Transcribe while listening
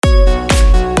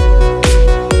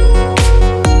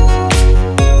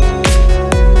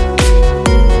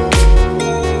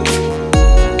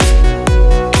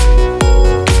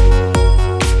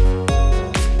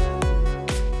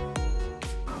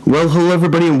Hello,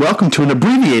 everybody, and welcome to an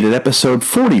abbreviated episode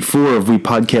 44 of We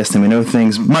Podcast and We Know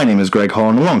Things. My name is Greg Hall,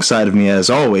 and alongside of me, as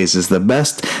always, is the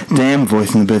best damn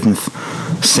voice in the business,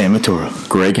 Sam Maturo.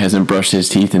 Greg hasn't brushed his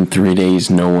teeth in 3 days.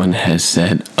 No one has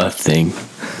said a thing.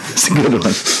 It's a good one.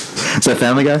 Is that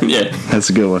Family Guy? Yeah. That's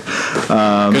a good one.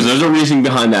 Because there's a reason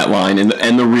behind that line,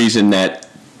 and the reason that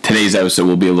today's episode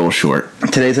will be a little short.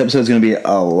 Today's episode is going to be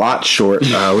a lot short. We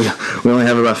only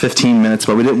have about 15 minutes,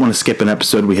 but we didn't want to skip an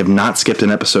episode. We have not skipped an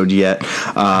episode yet.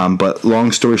 But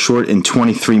long story short, in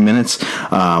 23 minutes,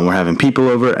 we're having people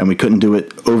over, and we couldn't do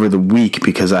it over the week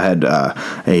because I had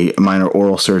a minor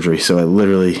oral surgery. So I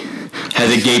literally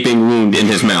has a gaping wound in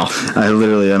his mouth.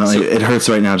 It hurts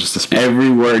right now just to speak.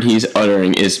 Every word he's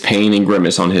uttering is pain and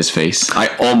grimace on his face. I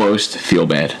almost feel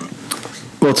bad.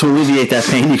 Well, to alleviate that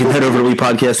pain, you can head over to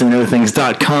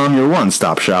WePodcastAndWeKnowThings.com, your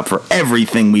one-stop shop for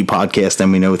everything We Podcast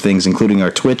and We Know Things, including our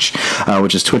Twitch,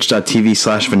 which is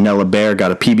twitch.tv/VanillaBear.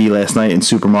 Got a PB last night in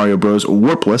Super Mario Bros.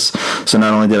 Warpless, so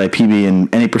not only did I PB in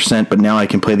any percent, but now I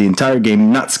can play the entire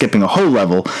game, not skipping a whole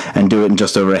level, and do it in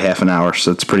just over a half an hour,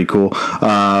 so it's pretty cool.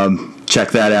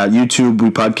 Check that out. YouTube, We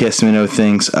Podcast and We Know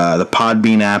Things. The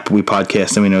Podbean app, We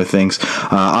Podcast and We Know Things.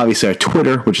 Obviously, our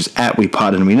Twitter, which is at We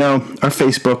Pod and We Know. Our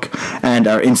Facebook and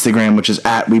our Instagram, which is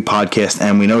at We Podcast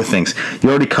and We Know Things. You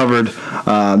already covered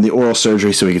the oral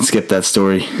surgery, so we can skip that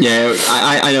story. Yeah,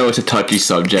 I know it's a touchy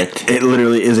subject. It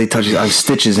literally is a touchy. I have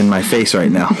stitches in my face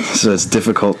right now, so it's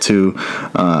difficult to.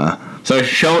 So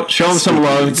show him some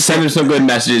love, send him some good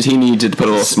messages. He needs it to put a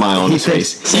little smile on his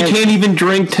face. He can't even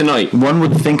drink tonight. One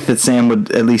would think that Sam would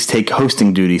at least take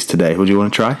hosting duties today. Would you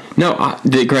want to try? No,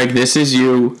 Greg, this is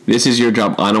you. This is your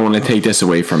job. I don't want to take this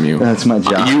away from you. That's my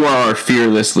job. You are our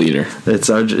fearless leader.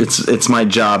 It's my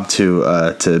job to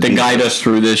guide us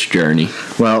through this journey.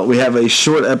 Well, we have a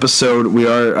short episode. We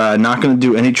are not going to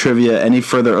do any trivia, any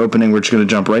further opening. We're just going to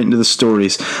jump right into the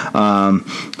stories.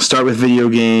 Start with video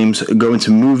games, go into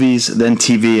movies, then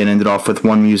TV, and end it off with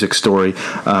one music story.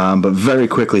 But very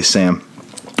quickly, Sam,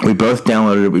 we both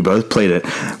downloaded it. We both played it.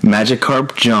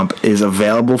 Magikarp Jump is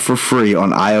available for free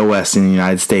on iOS in the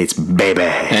United States, baby.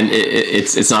 And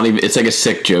it's not even. It's like a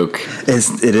sick joke.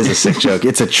 It is a sick joke.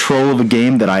 It's a troll of a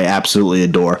game that I absolutely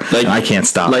adore. Like, I can't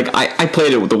stop. Like I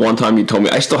played it the one time you told me.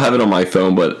 I still have it on my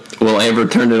phone, but will I ever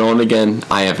turn it on again?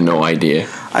 I have no idea.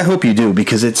 I hope you do,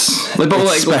 because it's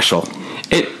special.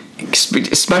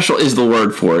 Special is the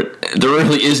word for it. There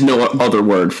really is no other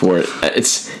word for it.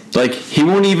 It's like he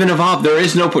won't even evolve. There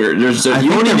is no player. You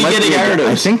won't even get a Gyarados.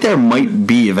 I think there might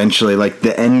be eventually, like,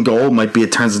 the end goal might be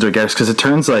it turns into a Gyarados, because it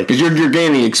turns like... Because you're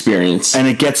gaining experience. And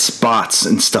it gets spots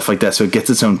and stuff like that, so it gets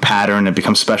its own pattern, it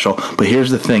becomes special. But here's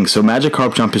the thing. So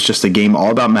Magikarp Jump is just a game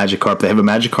all about Magikarp. They have a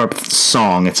Magikarp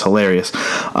song. It's hilarious.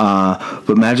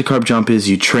 But Magikarp Jump is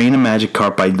you train a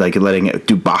Magikarp by, like, letting it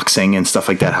do boxing and stuff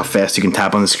like that, how fast you can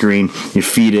tap on the screen. You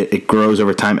feed it, it grows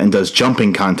over time, and does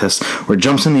jumping contests where it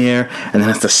jumps in the air and then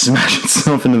has to smash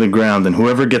itself into the ground, and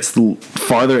whoever gets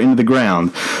farther into the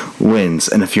ground wins.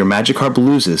 And if your Magikarp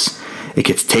loses, it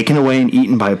gets taken away and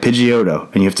eaten by a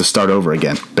Pidgeotto, and you have to start over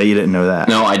again. Bet you didn't know that.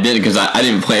 No, I didn't, because I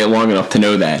didn't play it long enough to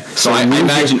know that. So I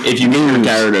imagine if you meet your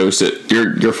Gyarados,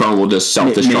 your phone will just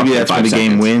self-destruct. Maybe that's why the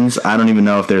game wins. I don't even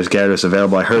know if there's Gyarados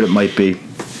available. I heard it might be.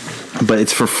 But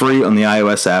it's for free on the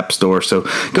iOS App Store, so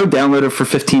go download it for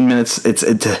 15 minutes. It's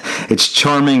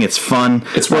charming, it's fun.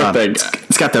 It's worth it.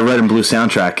 It's got the red and blue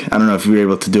soundtrack. I don't know if you were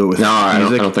able to do it with music. I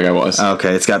don't think I was.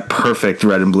 Okay, it's got perfect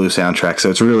red and blue soundtrack, so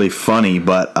it's really funny,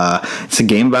 but it's a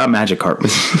game about Magikarp.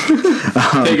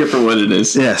 Take it for what it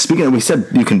is. Yeah, speaking of, we said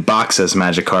you can box as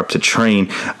Magikarp to train.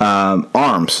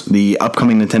 ARMS, the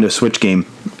upcoming Nintendo Switch game,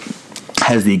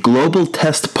 has the Global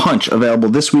Test Punch available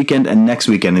this weekend and next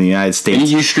weekend in the United States. And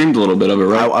you streamed a little bit of it,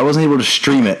 right? I wasn't able to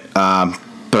stream it,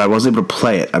 but I was able to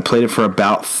play it. I played it for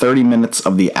about 30 minutes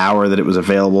of the hour that it was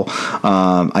available.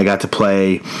 I got to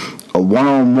play a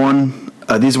one-on-one.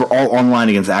 These were all online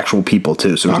against actual people,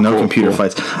 too, so there was no computer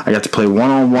fights. I got to play a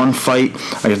one-on-one fight.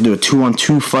 I got to do a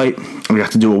two-on-two fight. I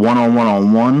got to do a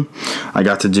one-on-one-on-one. I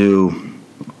got to do...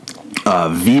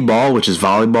 V-ball, which is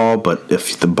volleyball, but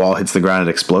if the ball hits the ground,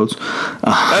 it explodes.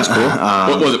 That's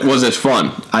cool. Was it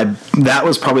fun? That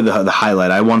was probably the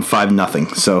highlight. I won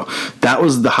 5-0, so that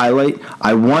was the highlight.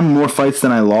 I won more fights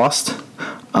than I lost.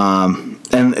 And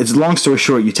it's long story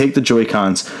short. You take the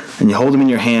Joy-Cons and you hold them in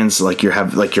your hands like you're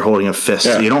holding a fist.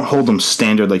 Yeah. So you don't hold them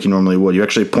standard like you normally would. You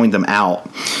actually point them out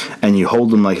and you hold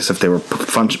them like as if they were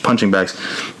punching bags.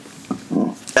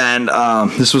 And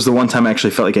this was the one time I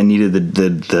actually felt like I needed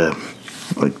the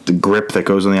grip that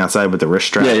goes on the outside with the wrist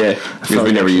strap. Yeah. Because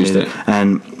we never used it.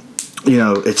 And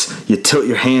it's you tilt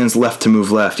your hands left to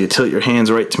move left, you tilt your hands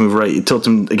right to move right, you tilt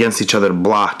them against each other to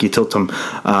block, you tilt them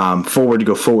forward to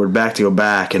go forward, back to go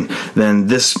back, and then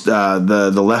this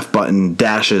the left button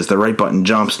dashes, the right button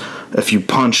jumps. If you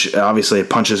punch, obviously it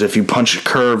punches. If you punch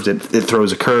curved, it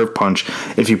throws a curve punch.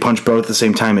 If you punch both at the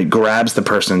same time, it grabs the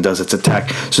person and does its attack.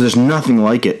 So there's nothing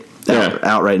like it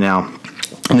out right now,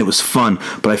 and it was fun.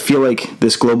 But I feel like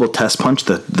this global test punch,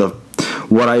 the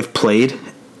what I've played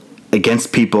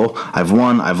against people, I've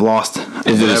won, I've lost.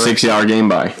 Is it a 60-hour game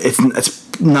buy?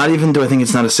 It's not even. Do I think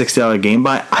it's not a $60 game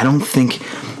buy? I don't think.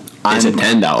 It's a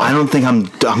 $10. I don't think I'm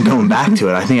going back to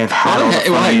it. I think I've had all the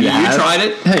fun I need to have. You tried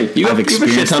it. Hey, you have a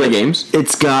shit ton of games.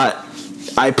 It's got.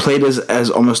 I played as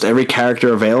almost every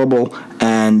character available,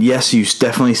 and yes, you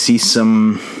definitely see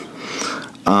some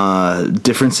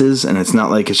differences, and it's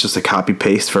not like it's just a copy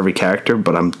paste for every character.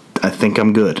 But I think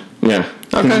I'm good. Yeah.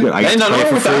 Okay. Hey, no,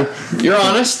 no, with that. You're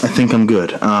honest. I think I'm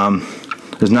good.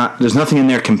 There's nothing in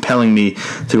there compelling me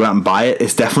to go out and buy it.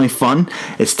 It's definitely fun.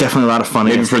 It's definitely a lot of fun.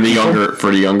 Maybe for the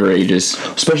younger ages.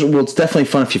 It's definitely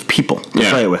fun if you have people to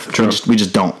play it with. True. We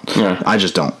just don't. Yeah. I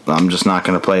just don't. I'm just not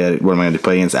going to play it. What am I going to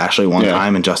play against Ashley one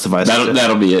time and justify?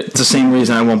 That'll be it. It's the same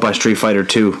reason I won't buy Street Fighter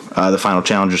 2, the Final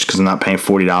Challengers, because I'm not paying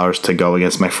 $40 to go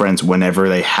against my friends whenever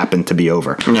they happen to be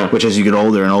over. Yeah. Which as you get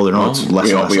older and older, it's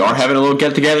less and less. We are having a little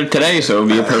get together today, so it'll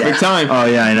be a perfect time. Oh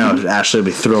yeah, I know. Ashley will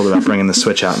be thrilled about bringing the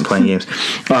Switch out and playing games.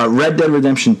 Red Dead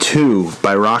Redemption 2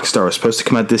 by Rockstar was supposed to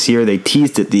come out this year. They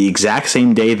teased it the exact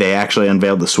same day they actually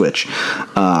unveiled the Switch,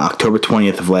 October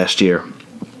 20th of last year.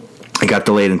 It got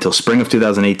delayed until spring of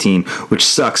 2018, which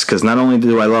sucks because not only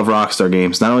do I love Rockstar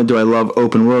games, not only do I love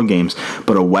open world games,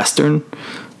 but a Western,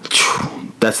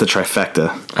 that's the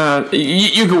trifecta.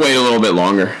 You could wait a little bit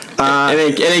longer.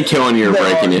 It ain't killing you or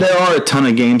breaking you. There are a ton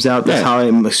of games out this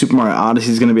holiday. Super Mario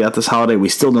Odyssey is going to be out this holiday. We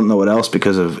still don't know what else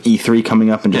because of E3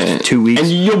 coming up in just 2 weeks. And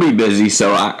you'll be busy,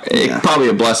 so probably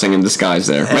a blessing in disguise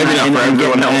there. Maybe not for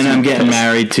everyone else. And I'm getting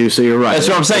married too, so you're right. That's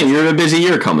what I'm saying. You're in a busy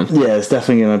year coming. Yeah, it's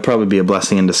definitely going to probably be a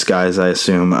blessing in disguise, I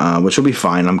assume, which will be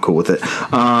fine. I'm cool with it.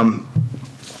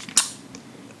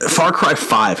 Far Cry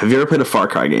 5. Have you ever played a Far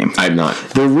Cry game? I have not.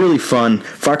 They're really fun.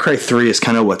 Far Cry 3 is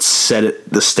kind of what set it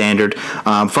the standard.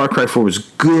 Far Cry 4 was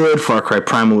good. Far Cry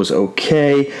Primal was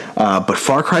okay. But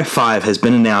Far Cry 5 has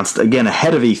been announced, again,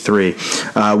 ahead of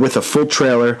E3, with a full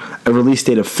trailer, a release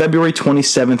date of February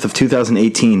 27th of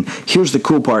 2018. Here's the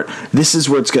cool part. This is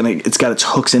where it's got its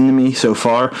hooks into me so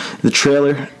far. The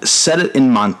trailer set it in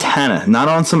Montana, not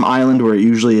on some island where it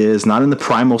usually is, not in the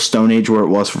Primal Stone Age where it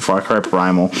was for Far Cry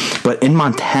Primal, but in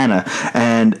Montana.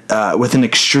 And with an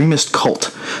extremist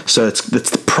cult. So it's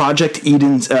the Project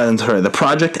Eden's. The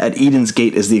Project at Eden's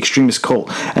Gate is the extremist cult,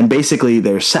 and basically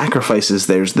there's sacrifices,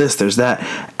 there's this, there's that,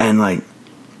 and like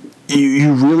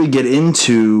you really get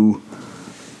into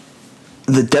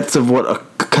the depths of what a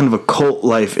kind of a cult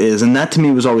life is, and that to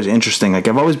me was always interesting. Like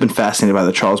I've always been fascinated by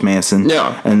the Charles Manson,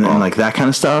 and like that kind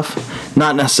of stuff.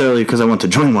 Not necessarily because I want to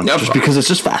join one, just because it's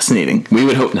just fascinating. We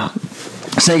would hope not.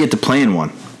 Say I get to play in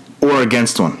one. Or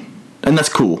against one. And that's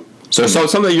cool. So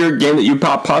some of your game that you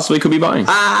possibly could be buying?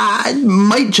 I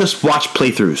might just watch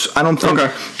playthroughs. I don't think...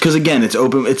 Okay. Because, again, it's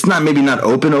open... It's not maybe not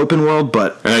open world,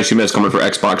 but... And I assume it's coming for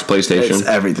Xbox, PlayStation? It's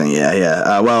everything,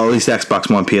 yeah. Well, at least Xbox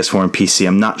One, PS4, and PC.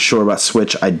 I'm not sure about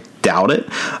Switch. I doubt it.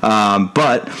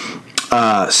 But...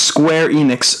 Square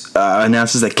Enix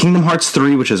announces that Kingdom Hearts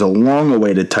 3, which is a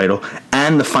long-awaited title,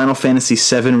 and the Final Fantasy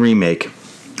VII Remake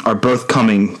are both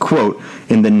coming, quote,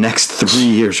 in the next 3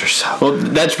 years or so. Well,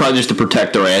 that's probably just to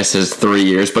protect their asses 3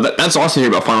 years, but that's awesome to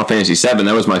hear about Final Fantasy VII.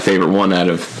 That was my favorite one out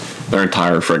of their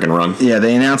entire friggin' run. Yeah,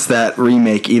 they announced that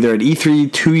remake either at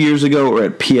E3 2 years ago or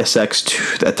at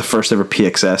PSX, at the first ever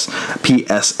PSX.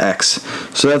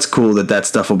 So that's cool that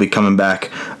stuff will be coming back.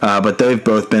 But they've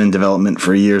both been in development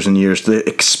for years and years,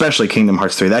 especially Kingdom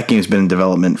Hearts 3. That game's been in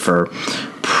development for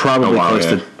probably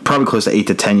close to 8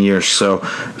 to 10 years. So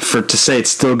to say it's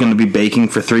still going to be baking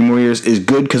for 3 more years is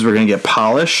good because we're going to get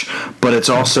polish, but it's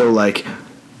also like,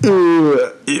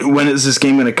 when is this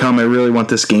game going to come? I really want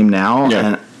this game now. Yeah.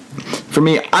 And for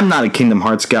me, I'm not a Kingdom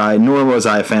Hearts guy, nor was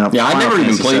I a fan of Final Fantasy. I never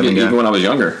even played it even when I was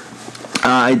younger.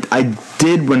 I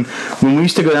did when we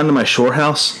used to go down to my shore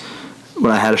house.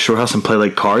 When I had a shore house and play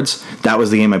like cards, that was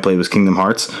the game I played, was Kingdom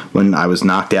Hearts, when I was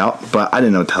knocked out. But I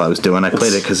didn't know what the hell I was doing. I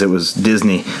played it because it was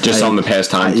Disney. Just on the past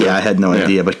time, too. Yeah, I had no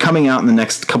idea. But coming out in the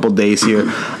next couple days here,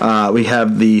 we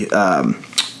have the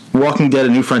Walking Dead: A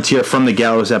New Frontier from the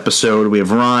Gallows episode. We have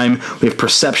Rime. We have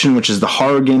Perception, which is the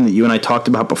horror game that you and I talked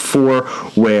about before,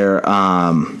 where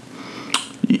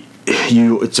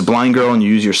it's a blind girl and you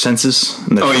use your senses.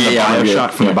 And the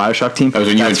Bioshock team. That was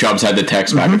when you and Chubbs had the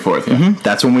text back and forth. Yeah. Mm-hmm.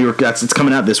 That's when it's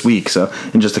coming out this week, so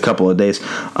in just a couple of days.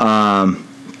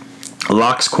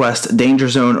 Lock's Quest, Danger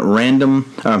Zone, Randall,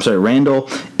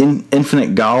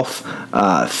 Infinite Golf,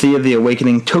 Thea the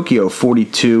Awakening, Tokyo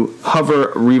 42,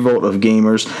 Hover, Revolt of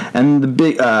Gamers, and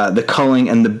the Culling,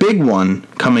 and the big one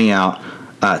coming out,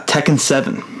 Tekken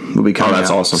 7 will be coming out. Oh,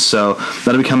 that's awesome. So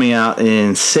that'll be coming out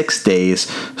in 6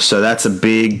 days. So that's a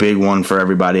big one for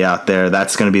everybody out there.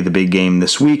 That's going to be the big game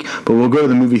this week. But we'll go to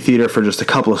the movie theater for just a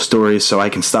couple of stories so I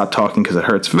can stop talking because it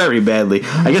hurts very badly.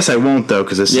 I guess I won't, though,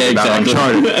 because this is about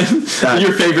Uncharted.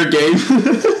 Your favorite game?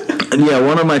 Yeah,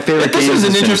 one of my favorite games. This is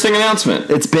an interesting announcement.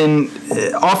 It's been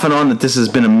off and on that this has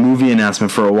been a movie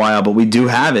announcement for a while, but we do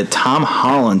have it. Tom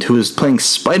Holland, who is playing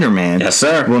Spider-Man, yes,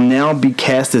 sir, will now be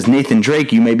cast as Nathan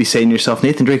Drake. You may be saying to yourself,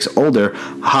 Nathan Drake's older.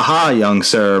 Haha, young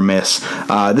sir or miss.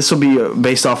 This will be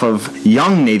based off of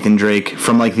young Nathan Drake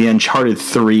from like the Uncharted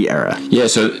 3 era. Yeah,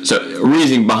 so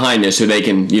reasoning behind this, so they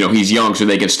can, he's young, so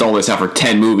they can stall this out for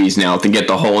 10 movies now to get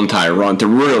the whole entire run to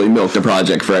really milk the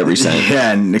project for every cent.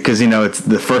 Yeah, because it's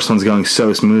the first one's going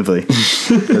so smoothly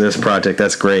for this project.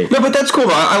 That's great. No, but that's cool.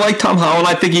 I like Tom Holland.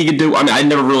 I think he could do. I mean, I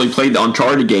never really played the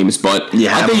Uncharted games, but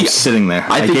yeah, I think sitting there.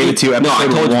 I gave it to you. I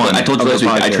told you last week.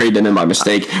 I traded them in by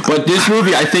mistake. But this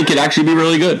movie, I think, could actually be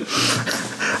really good.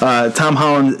 Tom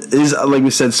Holland is, like we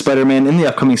said, Spider-Man in the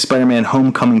upcoming Spider-Man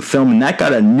Homecoming film, and that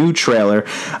got a new trailer,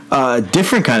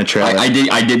 different kind of trailer.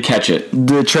 I did catch it.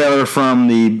 The trailer from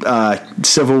the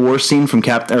Civil War scene from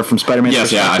Spider-Man.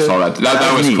 Yes, yeah, I saw that.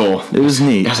 That was cool. It was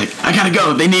neat. I was like, I gotta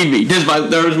go. They need me. There's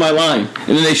my line.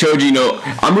 And then they showed you.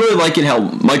 I'm really liking how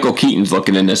Michael Keaton's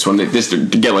looking in this one. To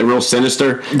get like real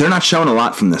sinister. They're not showing a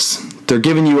lot from this. They're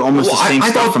giving you almost the same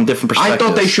stuff from different perspectives. I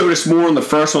thought they showed us more in the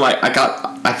first one.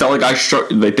 I felt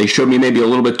like they showed me maybe a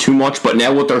little bit too much, but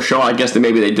now what they're showing, I guess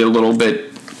maybe they did a little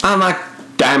bit. I'm not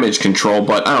damage control,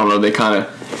 but I don't know. They kind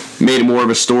of made it more of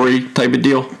a story type of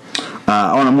deal.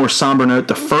 On a more somber note,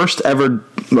 the first ever.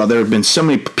 Well, there have been so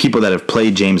many people that have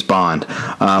played James Bond,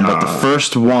 but the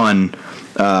first one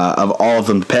of all of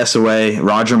them to pass away,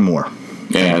 Roger Moore.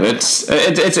 Yeah, it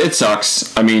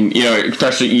sucks. I mean,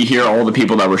 especially you hear all the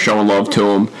people that were showing love to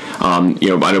him.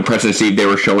 I know President Steve, they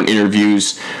were showing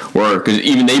interviews because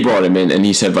even they brought him in, and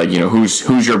he said, like,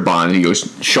 who's your Bond? And he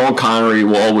goes, Sean Connery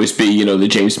will always be, the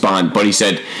James Bond. But he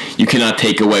said, you cannot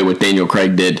take away what Daniel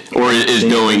Craig did or is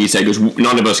doing. He said, because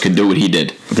none of us could do what he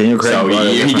did. Daniel Craig. So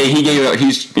he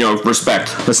gave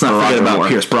respect. Let's not forget about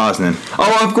Pierce Brosnan.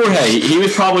 Oh, of course. Hey, he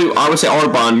was probably, I would say, our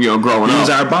Bond. Growing up. He was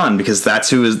our Bond because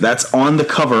that's on the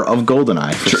cover of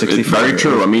GoldenEye for 65. Very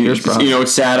true. I mean,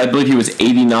 it's sad. I believe he was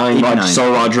 89.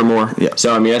 So Roger Moore. Yeah.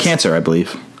 So I mean, cancer, I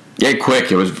believe. Yeah,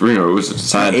 quick. It was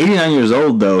sad. 89 years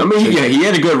old though. I mean, he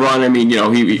had a good run. I mean,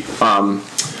 he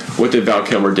what did Val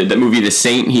Kilmer did? That movie, The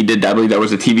Saint. He did that. I believe that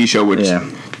was a TV show.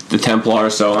 The Templar.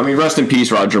 So I mean, rest in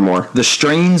peace, Roger Moore. The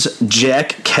Strange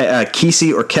Jack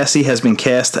Kesey has been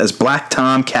cast as Black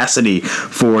Tom Cassidy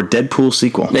for Deadpool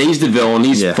sequel. Yeah, he's the villain.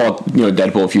 He's fought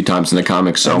Deadpool a few times in the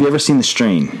comics. So have you ever seen The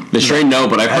Strain? The Strain, no,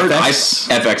 but I've heard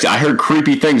FX. I heard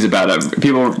creepy things about it.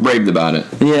 People raved about it.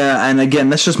 Yeah, and again,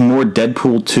 that's just more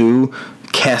Deadpool 2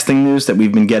 casting news that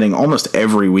we've been getting almost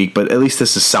every week, but at least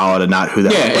this is solid and not who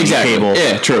that was exactly. Cable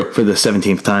true. For the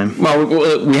 17th time. Well,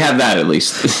 we have that at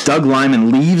least. Doug Liman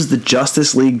leaves the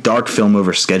Justice League Dark film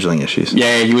over scheduling issues.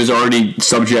 Yeah, he was already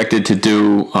subjected to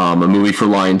do a movie for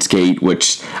Lionsgate,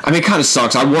 which, I mean, kind of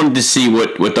sucks. I wanted to see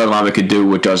what Doug Liman could do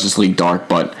with Justice League Dark,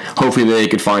 but hopefully they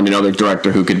could find another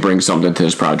director who could bring something to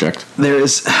this project. There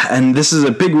is, and this is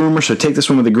a big rumor, so take this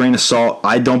one with a grain of salt.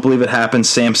 I don't believe it happens.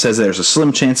 Sam says there's a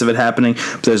slim chance of it happening.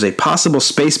 But there's a possible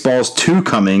Spaceballs 2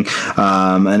 coming,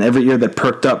 and every year that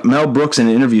perked up. Mel Brooks in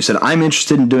an interview said, I'm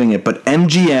interested in doing it, but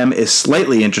MGM is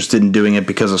slightly interested in doing it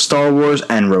because of Star Wars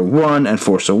and Rogue One and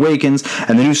Force Awakens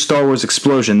and the new Star Wars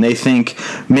Explosion. They think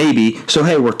maybe, so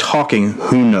hey, we're talking,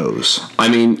 who knows? I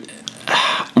mean,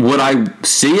 would I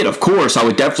see it? Of course, I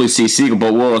would definitely see a sequel,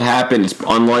 but will it happen? It's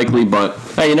unlikely, but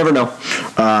hey, you never know.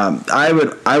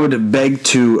 I would beg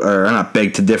to, or not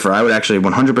beg to differ. I would actually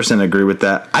 100% agree with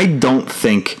that. I don't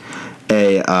think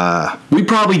we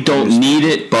probably don't need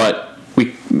it, but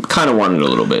we kind of want it a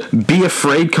little bit. Be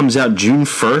Afraid comes out June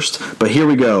 1st, but here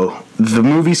we go. The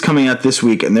movie's coming out this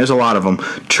week, and there's a lot of them.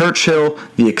 Churchill,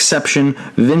 The Exception,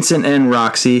 Vincent and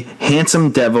Roxy,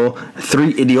 Handsome Devil,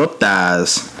 Three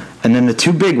Idiotas, and then the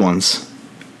two big ones,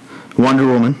 Wonder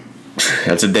Woman.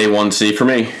 That's a day one see for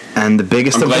me. And the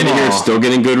biggest I'm of glad them to hear all, it's still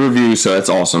getting good reviews, so that's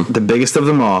awesome. the biggest of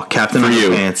them all, Captain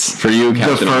Underpants. For you,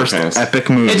 Captain the first Underpants. epic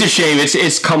movie. It's a shame.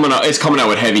 It's coming out. It's coming out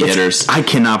with heavy hitters. I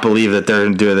cannot believe that they're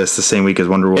doing this the same week as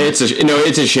Wonder Woman. It's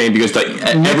a shame because like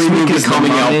every week movie is The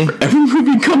coming Mummy. out, every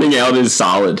movie coming out is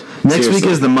solid. Next week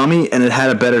Seriously. is The Mummy, and it had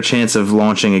a better chance of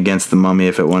launching against The Mummy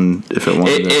if it won. This.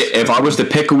 If I was to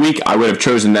pick a week, I would have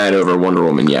chosen that over Wonder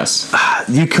Woman. Yes,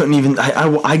 You couldn't even.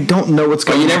 I don't know what's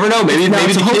but going. you never know. Maybe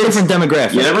it's the a whole kids, different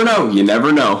demographic. You never know. You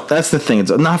never know. That's the thing.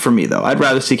 It's not for me though. I'd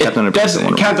rather see Captain Underpants than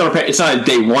Wonder Woman. Captain Underpants. It's not a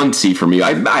day one see for me.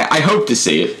 I hope to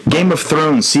see it. Game of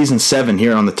Thrones season 7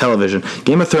 here on the television.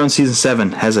 Game of Thrones season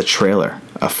 7 has a trailer,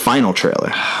 a final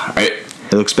trailer.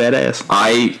 It looks badass.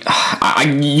 I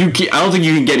don't think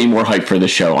you can get any more hype for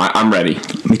this show. I'm ready.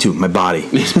 Me too. My body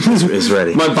is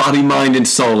ready. My body, mind, and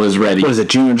soul is ready. What is it?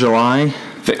 June or July?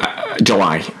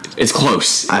 July. It's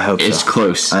close. I hope it's so.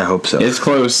 close. I hope so. It's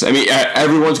close. I mean,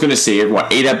 everyone's going to see it.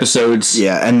 What, 8 episodes?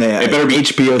 Yeah, and it better be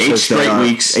HBO 8 says straight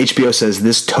weeks. HBO says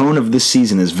this tone of this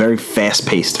season is very fast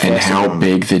paced. And how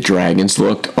big the dragons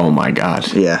looked. Oh my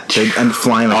god. Yeah, and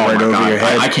flying right over your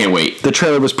head. I can't wait. The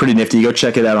trailer was pretty nifty. You go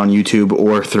check it out on YouTube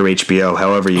or through HBO,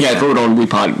 however you can. Throw it on We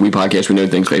Podcast, We Know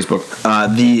Things Facebook.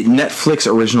 The Netflix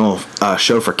original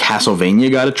show for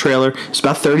Castlevania got a trailer. It's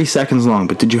about 30 seconds long,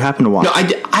 but did you happen to watch No,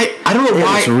 it? I don't know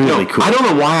why. It's really cool. I don't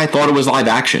know why I thought it was live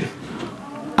action.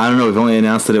 I don't know. We've only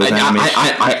announced that it was animation.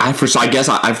 I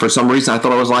for some reason I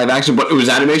thought it was live action, but it was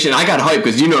animation. I got hyped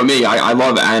because you know me, I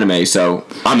love anime, so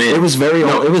I'm in. It was very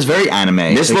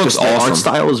anime. This looks The art awesome.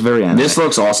 style was very anime. This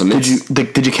looks awesome. Did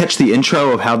you catch the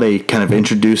intro of how they kind of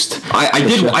introduced? I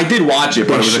did watch it,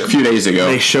 but it was a few days ago.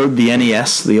 They showed the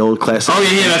NES, the old classic. Oh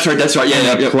yeah, that's right.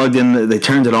 Yeah, They plugged in. They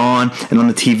turned it on, and on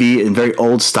the TV in very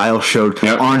old style showed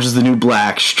Orange is the New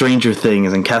Black, Stranger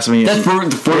Things, and Castlevania. That's for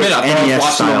a minute. I thought I was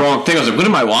watching the wrong thing. I was like, what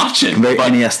am I watching? Very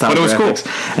NES style. But it was graphics.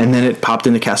 cool. And then it popped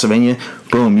into Castlevania.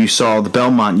 Boom! You saw the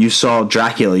Belmont. You saw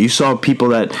Dracula. You saw people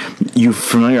that you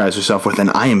familiarize yourself with, and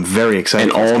I am very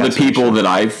excited. And all the people that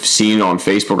I've seen on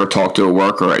Facebook or talked to at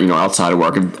work or outside of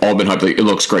work have all been hyped. Like, it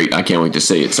looks great. I can't wait to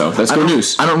see it. So that's good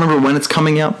news. I don't remember when it's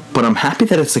coming out, but I'm happy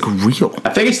that it's like real. I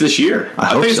think it's this year.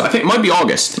 I think it might be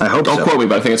August. I hope Don't so. quote me,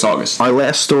 but I think it's August. Our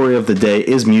last story of the day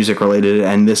is music related,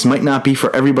 and this might not be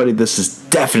for everybody. This is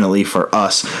definitely for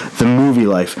us, the Movie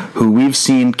Life, who we've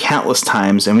seen countless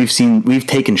times, and we've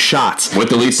taken shots With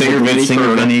the lead singer,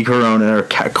 Vinny Corona, or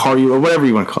Caru, or whatever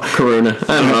you want to call it. Corona.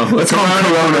 I don't know. Let's call him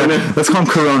Corona. Let's call him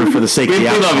Corona for the sake of the We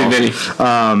alcohol. love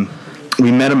you, Vinny.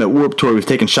 We met him at Warped Tour. We've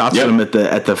taken shots with him at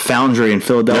the Foundry in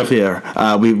Philadelphia.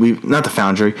 We not the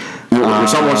Foundry.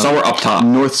 Somewhere up top.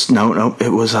 No. It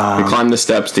was. We climbed the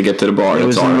steps to get to the bar. It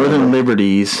was in Northern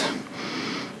Liberties.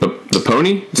 The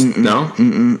Pony? No.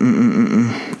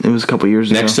 It was a couple years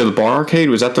ago. Next to the bar arcade?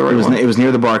 Was that the right one? It was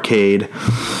near the barcade.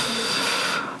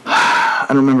 I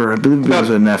don't remember. I believe it was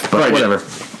an F, but whatever.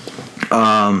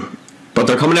 But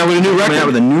they're coming out with a new record. Coming out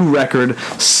with a new record,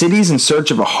 Cities in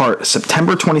Search of a Heart,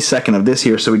 September 22nd of this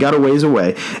year, so we got a ways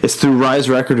away. It's through Rise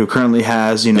Record, who currently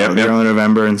has, Early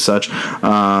November and such.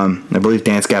 I believe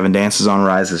Dance Gavin Dance is on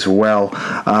Rise as well.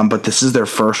 But this is their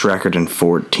first record in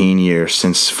 14 years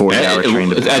since 40 Hour Train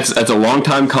to That's a long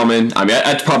time coming. I mean,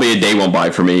 that's probably a day one buy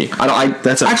for me.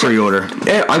 That's a pre-order.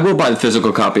 Yeah, I will buy the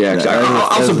physical copy, actually.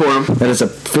 I'll support them. That is a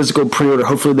physical pre-order.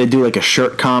 Hopefully they do like a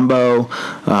shirt combo.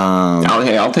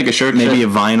 I'll take a shirt. Maybe a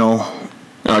vinyl.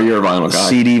 Oh, you're a vinyl guy.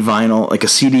 CD vinyl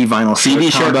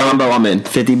shirt combo. I'm in.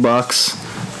 $50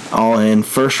 all in.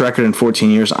 First record in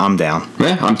 14 years. I'm down.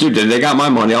 Yeah, dude, they got my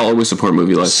money. I'll always support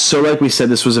Movie Life. So like we said,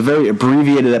 this was a very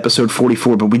abbreviated episode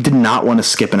 44, but we did not want to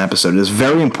skip an episode. It is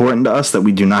very important to us that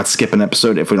we do not skip an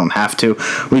episode if we don't have to.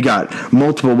 We got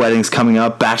multiple weddings coming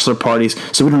up, bachelor parties,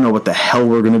 so we don't know what the hell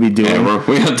we're going to be doing. Yeah,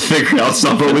 we have to figure out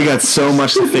something. But we got so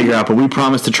much to figure out, but we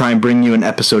promise to try and bring you an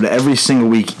episode every single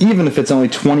week, even if it's only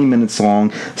 20 minutes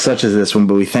long, such as this one.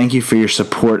 But we thank you for your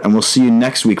support, and we'll see you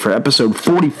next week for episode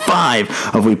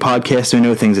 45 of We Podcast We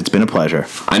Know Things. It's been a pleasure.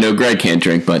 I know Greg can't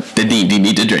drink, but the D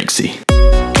need to drink, see.